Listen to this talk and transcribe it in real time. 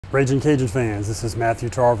Ragin Cajun fans, this is Matthew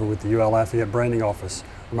Tarver with the UL Lafayette Branding Office.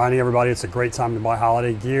 Reminding everybody it's a great time to buy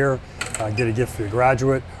holiday gear, get a gift for your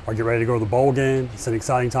graduate, or get ready to go to the bowl game. It's an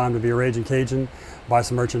exciting time to be a Ragin Cajun. Buy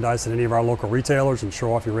some merchandise at any of our local retailers and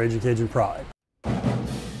show off your Ragin Cajun pride.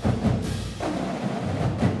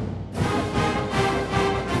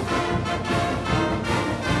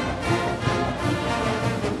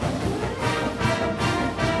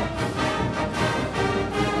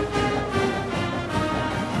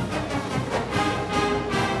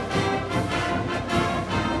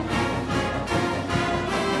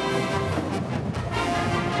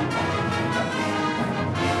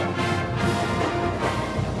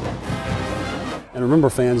 And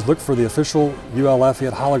remember fans, look for the official UL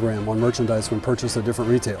Lafayette hologram on merchandise when purchased at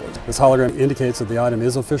different retailers. This hologram indicates that the item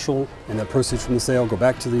is official and that proceeds from the sale go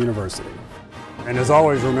back to the university. And as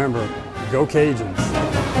always, remember, go Cajuns!